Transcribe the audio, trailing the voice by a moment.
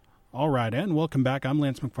All right, and welcome back. I'm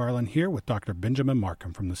Lance McFarland here with Dr. Benjamin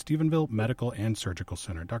Markham from the Stephenville Medical and Surgical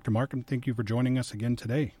Center. Dr. Markham, thank you for joining us again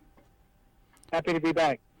today. Happy to be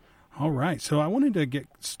back. All right, so I wanted to get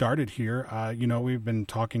started here. We've been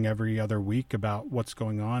talking every other week about what's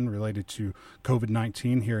going on related to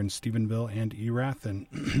COVID-19 here in Stephenville and Erath,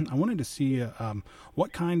 and I wanted to see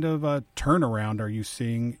what kind of turnaround are you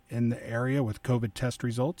seeing in the area with COVID test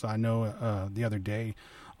results? I know the other day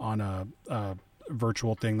on a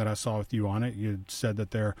virtual thing that I saw with you on it, you said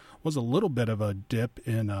that there was a little bit of a dip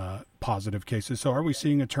in positive cases. So are we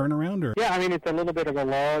seeing a turnaround? Or? Yeah, I mean, it's a little bit of a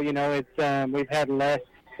lull. It's we've had less,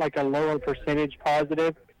 like a lower percentage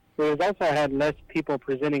positive. We've also had less people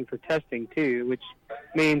presenting for testing too, which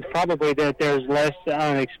means probably that there's less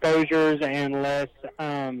exposures and less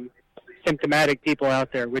symptomatic people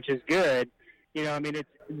out there, which is good.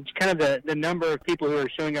 It's kind of the number of people who are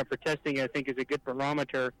showing up for testing, I think, is a good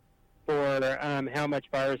barometer for how much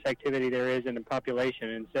virus activity there is in the population.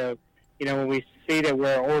 And so, when we see that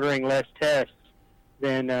we're ordering less tests,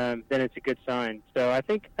 then it's a good sign. So I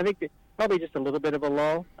think that probably just a little bit of a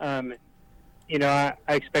lull. I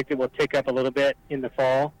expect it will tick up a little bit in the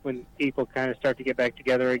fall when people kind of start to get back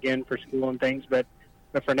together again for school and things. But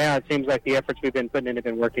for now, it seems like the efforts we've been putting in have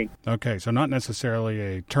been working. Okay, so not necessarily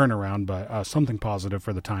a turnaround, but something positive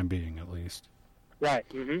for the time being, at least. Right.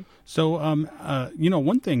 Mm-hmm. So,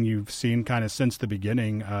 one thing you've seen kind of since the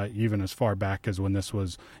beginning, even as far back as when this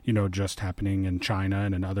was, just happening in China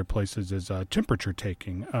and in other places, is temperature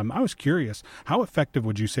taking. I was curious, how effective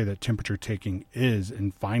would you say that temperature taking is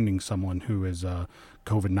in finding someone who is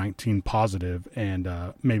COVID-19 positive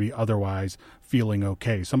and maybe otherwise feeling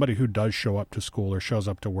okay? Somebody who does show up to school or shows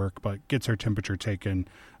up to work but gets her temperature taken.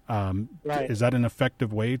 Right. Is that an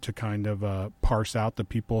effective way to kind of parse out the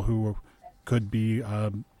people who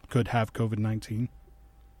could have COVID-19?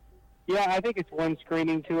 Yeah, I think it's one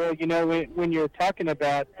screening tool. When you're talking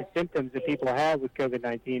about the symptoms that people have with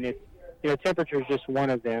COVID-19, temperature is just one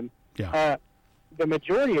of them. Yeah. The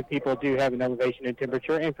majority of people do have an elevation in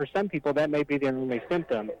temperature, and for some people that may be their only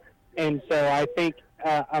symptom. And so I think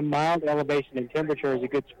a mild elevation in temperature is a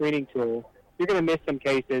good screening tool. You're going to miss some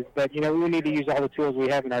cases, but, we need to use all the tools we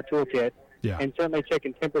have in our toolkit. Yeah. And certainly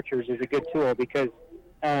checking temperatures is a good tool because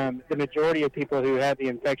the majority of people who have the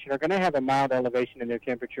infection are going to have a mild elevation in their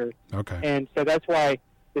temperature. Okay. And so that's why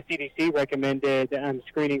the CDC recommended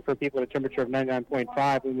screening for people at a temperature of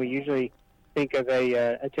 99.5 when we usually think of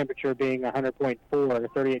a temperature being 100.4 or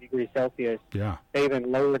 38 degrees Celsius. Yeah. They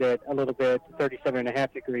even lowered it a little bit to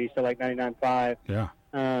 37.5 degrees, so like 99.5. Yeah.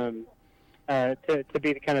 To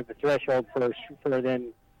be the kind of the threshold for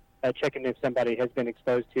then checking if somebody has been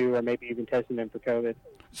exposed to or maybe even testing them for COVID.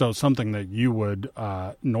 So something that you would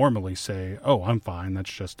normally say, oh, I'm fine,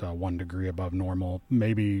 that's just 1 degree above normal,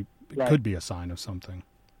 maybe it could be a sign of something.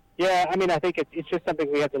 Yeah, I mean, I think it's just something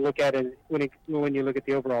we have to look at when you look at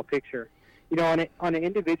the overall picture. On an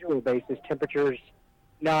individual basis, temperature's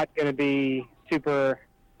not going to be it's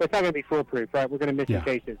not going to be foolproof, right? We're going to miss some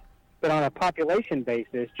cases. But on a population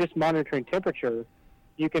basis, just monitoring temperature,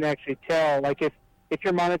 you can actually tell, like if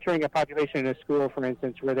you're monitoring a population in a school, for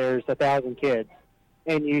instance, where there's 1,000 kids,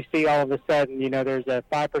 and you see all of a sudden, there's a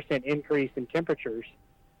 5% increase in temperatures,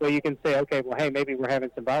 well, you can say, okay, well, hey, maybe we're having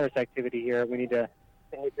some virus activity here. We need to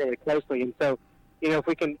behave really closely. And so, if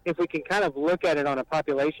we can kind of look at it on a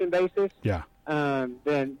population basis,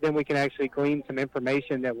 then we can actually glean some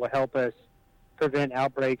information that will help us prevent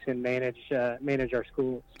outbreaks and manage our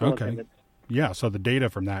school attendance. Yeah, so the data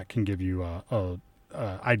from that can give you a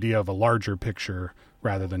idea of a larger picture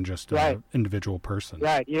rather than just an individual person.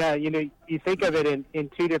 Right. Yeah. You think of it in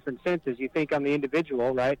two different senses. You think on the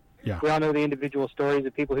individual, right? Yeah. We all know the individual stories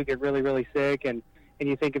of people who get really, really sick, and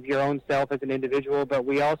you think of your own self as an individual, but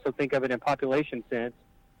we also think of it in population sense.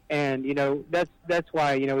 And, that's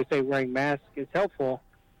why, we say wearing masks is helpful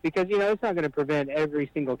because, it's not going to prevent every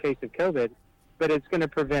single case of COVID, but it's going to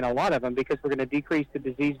prevent a lot of them because we're going to decrease the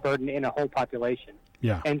disease burden in a whole population.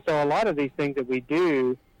 Yeah. And so a lot of these things that we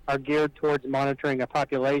do are geared towards monitoring a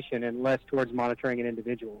population and less towards monitoring an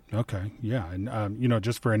individual. Okay, yeah. And,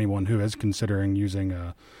 just for anyone who is considering using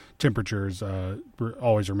temperatures,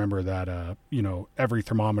 always remember that, every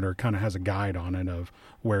thermometer kind of has a guide on it of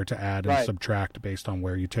where to add and subtract based on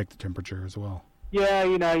where you take the temperature as well. Yeah,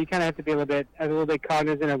 you kind of have to be a little bit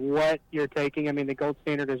cognizant of what you're taking. I mean, the gold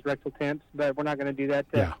standard is rectal temps, but we're not going to do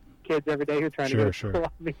that to kids every day who are trying to go to school,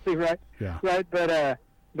 obviously, right? Yeah. Right, but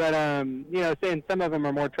saying some of them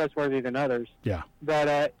are more trustworthy than others. Yeah.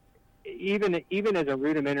 But even as a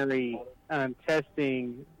rudimentary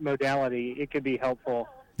testing modality, it could be helpful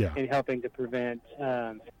in helping to prevent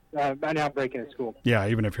an outbreak in a school. Yeah,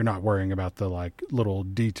 even if you're not worrying about the like little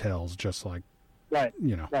details, just like Right.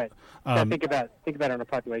 you know. Right. Think about it on a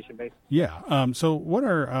population basis. Yeah. So what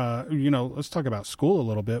are, let's talk about school a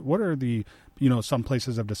little bit. What are the, some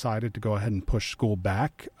places have decided to go ahead and push school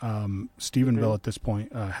back. Stephenville at this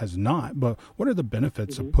point has not, but what are the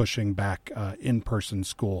benefits of pushing back in-person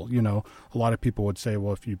school? A lot of people would say,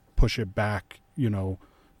 well, if you push it back,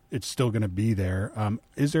 it's still going to be there.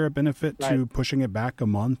 Is there a benefit to pushing it back a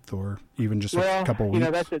month or even just a couple weeks?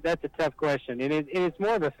 That's a tough question, and it's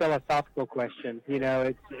more of a philosophical question.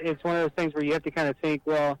 It's one of those things where you have to kind of think,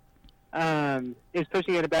 well, is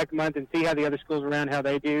pushing it back a month and see how the other schools around, how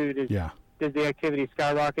they do? Does the activity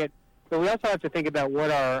skyrocket? But we also have to think about what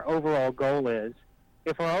our overall goal is.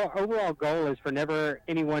 If our overall goal is for never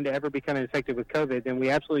anyone to ever become infected with COVID, then we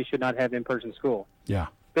absolutely should not have in-person school. Yeah.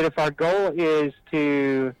 But if our goal is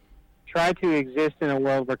to try to exist in a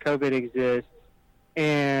world where COVID exists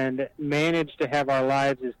and manage to have our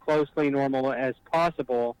lives as closely normal as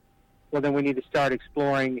possible, well, then we need to start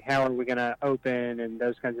exploring how are we going to open and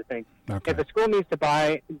those kinds of things. Okay. If a school needs to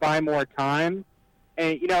buy more time,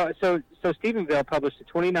 and so Stephenville published a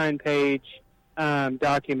 29-page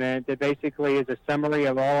document that basically is a summary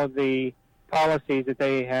of all of the policies that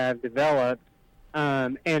they have developed,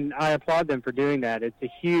 and I applaud them for doing that. It's a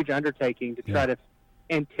huge undertaking to try to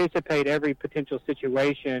anticipate every potential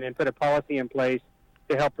situation and put a policy in place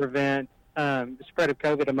to help prevent the spread of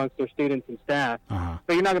COVID amongst their students and staff.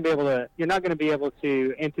 But you're not going to be able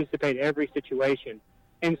to anticipate every situation.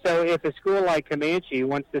 And so if a school like Comanche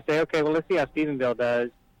wants to say, okay, well, let's see how Stephenville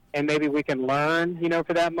does, and maybe we can learn,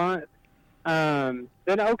 for that month, then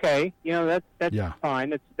okay, that's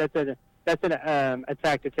fine. That's an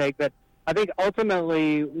attack to take. But I think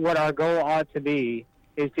ultimately what our goal ought to be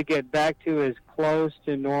is to get back to as close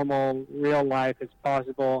to normal real life as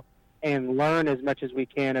possible and learn as much as we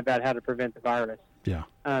can about how to prevent the virus. Yeah.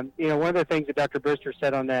 One of the things that Dr. Brewster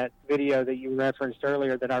said on that video that you referenced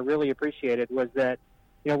earlier that I really appreciated was that,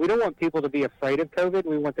 we don't want people to be afraid of COVID.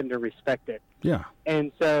 We want them to respect it. Yeah.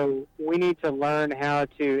 And so we need to learn how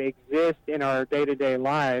to exist in our day-to-day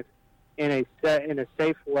life in a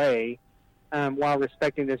safe way while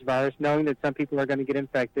respecting this virus, knowing that some people are going to get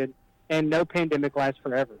infected, and no pandemic lasts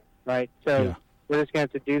forever, right? So we're just going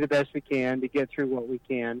to have to do the best we can to get through what we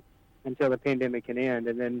can until the pandemic can end,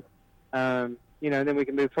 and then, then we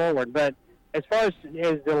can move forward. But as far as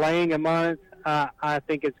delaying a month, I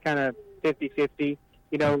think it's kind of 50-50.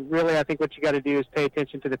 Really, I think what you got to do is pay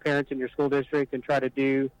attention to the parents in your school district and try to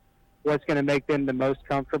do what's going to make them the most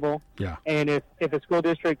comfortable. Yeah. And if a school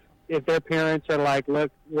district, if their parents are like,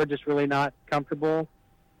 look, we're just really not comfortable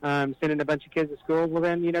sending a bunch of kids to school, well,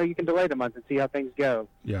 then, you can delay the month and see how things go.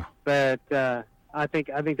 Yeah. But I think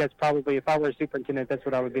that's probably, if I were a superintendent, that's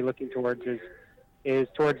what I would be looking towards is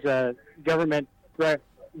towards government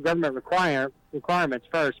requirements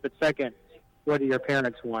first, but second, what do your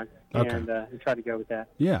parents want? Okay. And try to go with that.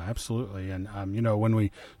 Yeah, absolutely. And, when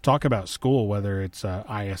we talk about school, whether it's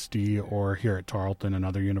ISD or here at Tarleton and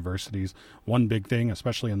other universities, one big thing,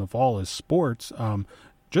 especially in the fall, is sports.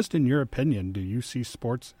 Just in your opinion, do you see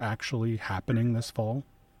sports actually happening this fall?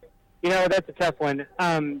 That's a tough one.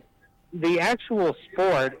 The actual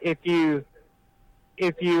sport, if you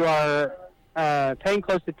are paying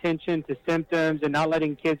close attention to symptoms and not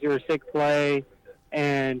letting kids who are sick play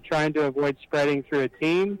and trying to avoid spreading through a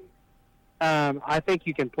team, I think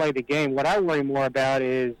you can play the game. What I worry more about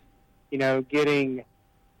is, getting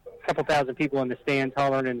a couple thousand people in the stands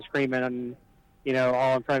hollering and screaming and,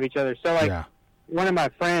 all in front of each other. So, one of my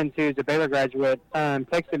friends who's a Baylor graduate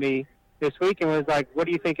texted me this week and was like, what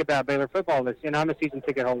do you think about Baylor football? And I'm a season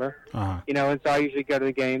ticket holder, and so I usually go to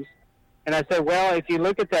the games. And I said, well, if you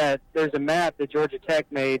look at that, there's a map that Georgia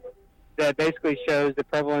Tech made that basically shows the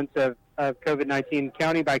prevalence of COVID-19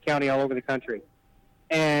 county by county all over the country.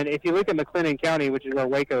 And if you look at McLennan County, which is where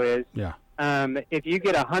Waco is, if you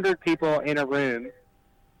get 100 people in a room,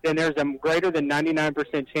 then there's a greater than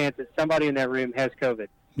 99% chance that somebody in that room has COVID.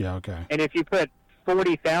 Yeah, okay. And if you put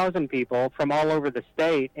 40,000 people from all over the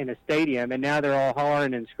state in a stadium, and now they're all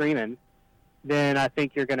hollering and screaming, then I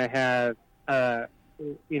think you're going to have, a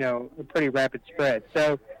pretty rapid spread.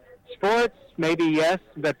 So sports, maybe yes,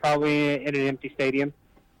 but probably in an empty stadium.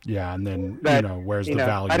 Yeah, and then, where's the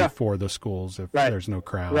value for the schools if there's no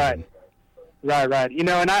crowd? Right.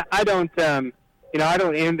 And I don't, I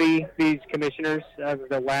don't envy these commissioners of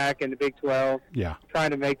the WAC and the Big 12 trying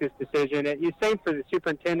to make this decision. And same for the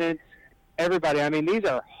superintendents, everybody. I mean, these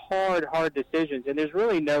are hard decisions, and there's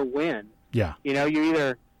really no win. Yeah.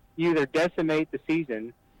 You either decimate the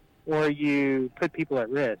season or you put people at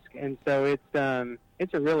risk. And so it's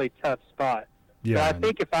a really tough spot. Yeah. So I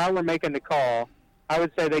think if I were making the call, I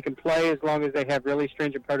would say they can play as long as they have really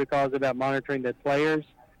stringent protocols about monitoring the players,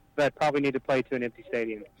 but probably need to play to an empty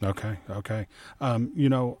stadium. Okay.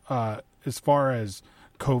 As far as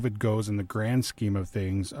COVID goes in the grand scheme of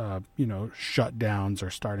things, shutdowns are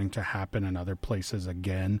starting to happen in other places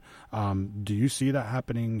again. Do you see that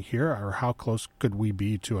happening here, or how close could we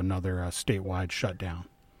be to another statewide shutdown?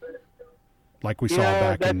 Like we saw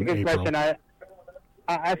back in April. That's a good question.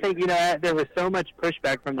 I think, there was so much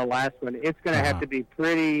pushback from the last one. It's going to have to be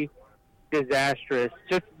pretty disastrous.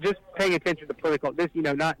 Just paying attention to the political,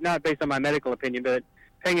 not based on my medical opinion, but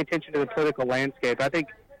paying attention to the political landscape. I think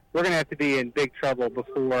we're going to have to be in big trouble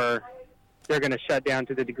before they're going to shut down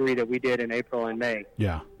to the degree that we did in April and May.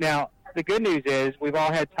 Yeah. Now, the good news is we've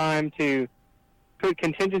all had time to put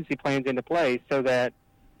contingency plans into place so that,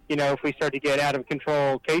 if we start to get out of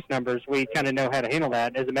control case numbers, we kind of know how to handle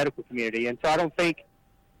that as a medical community. And so I don't think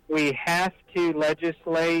we have to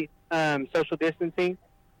legislate social distancing,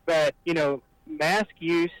 but, mask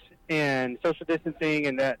use and social distancing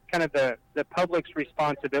and that kind of the public's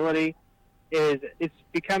responsibility it's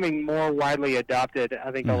becoming more widely adopted,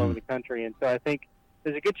 I think, all over the country. And so I think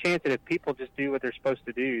there's a good chance that if people just do what they're supposed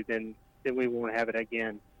to do, then we won't have it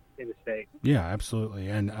again in the state. Yeah, absolutely.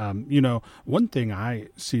 And, one thing I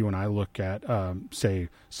see when I look at, say,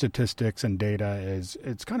 statistics and data is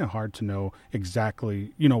it's kind of hard to know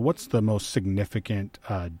exactly, what's the most significant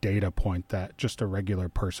data point that just a regular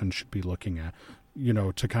person should be looking at,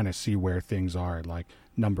 to kind of see where things are, like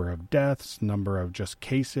number of deaths, number of just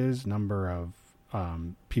cases, number of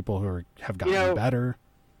people who have gotten better.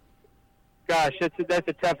 Gosh, that's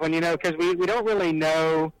a tough one, because we don't really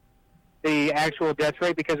know the actual death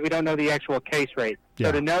rate because we don't know the actual case rate. Yeah.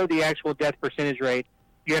 So to know the actual death percentage rate,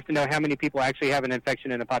 you have to know how many people actually have an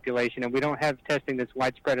infection in the population, and we don't have testing that's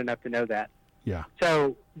widespread enough to know that. Yeah.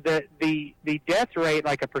 So the death rate,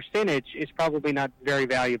 like a percentage, is probably not very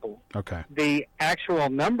valuable. Okay. The actual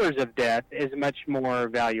numbers of death is much more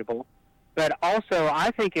valuable. But also,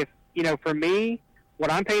 I think for me,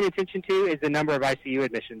 what I'm paying attention to is the number of ICU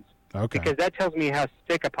admissions. Okay. Because that tells me how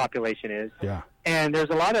sick a population is. Yeah. And there's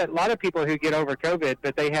a lot of people who get over COVID,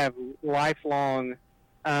 but they have lifelong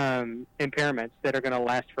impairments that are going to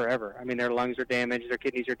last forever. I mean, their lungs are damaged, their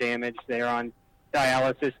kidneys are damaged, they're on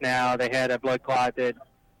dialysis now, they had a blood clot that,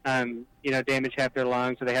 damaged half their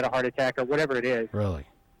lungs, or they had a heart attack, or whatever it is. Really?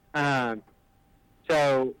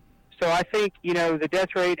 So I think, the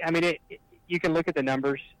death rate, I mean, you can look at the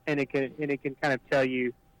numbers, and it can kind of tell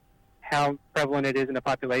you how prevalent it is in the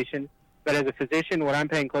population. But as a physician, what I'm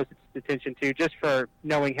paying close attention to, just for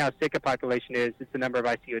knowing how sick a population is the number of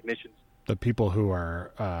ICU admissions. The people who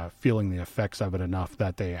are feeling the effects of it enough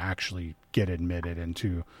that they actually get admitted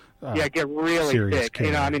into get really sick.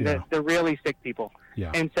 Care, the really sick people.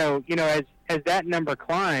 Yeah. And so, as that number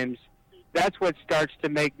climbs, that's what starts to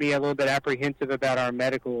make me a little bit apprehensive about our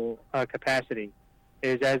medical capacity.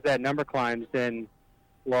 Is as that number climbs, then,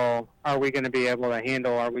 well, are we going to be able to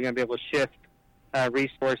handle? Are we going to be able to shift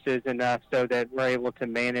resources enough so that we're able to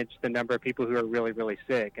manage the number of people who are really, really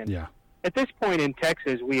sick? And at this point in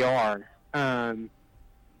Texas, we are.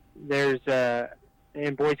 There's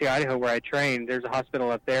in Boise, Idaho, where I train, there's a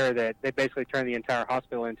hospital up there that they basically turned the entire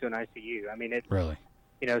hospital into an ICU. I mean, it's really,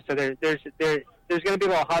 so there's going to be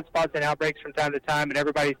little hot spots and outbreaks from time to time, and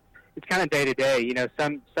it's kind of day to day.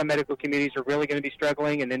 Some medical communities are really going to be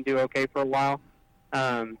struggling and then do okay for a while,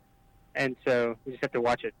 and so we just have to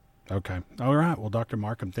watch it. Okay. All right. Well, Dr.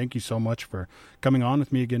 Markham, thank you so much for coming on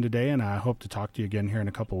with me again today, and I hope to talk to you again here in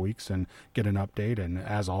a couple of weeks and get an update. And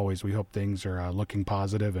as always, we hope things are looking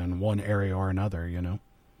positive in one area or another,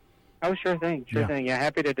 Oh, sure thing. Sure thing. Yeah,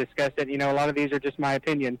 happy to discuss it. A lot of these are just my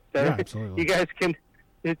opinions. So yeah, absolutely. You guys can,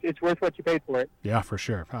 it's worth what you paid for it. Yeah, for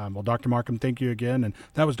sure. Well, Dr. Markham, thank you again. And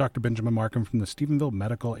that was Dr. Benjamin Markham from the Stephenville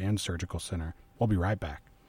Medical and Surgical Center. We'll be right back.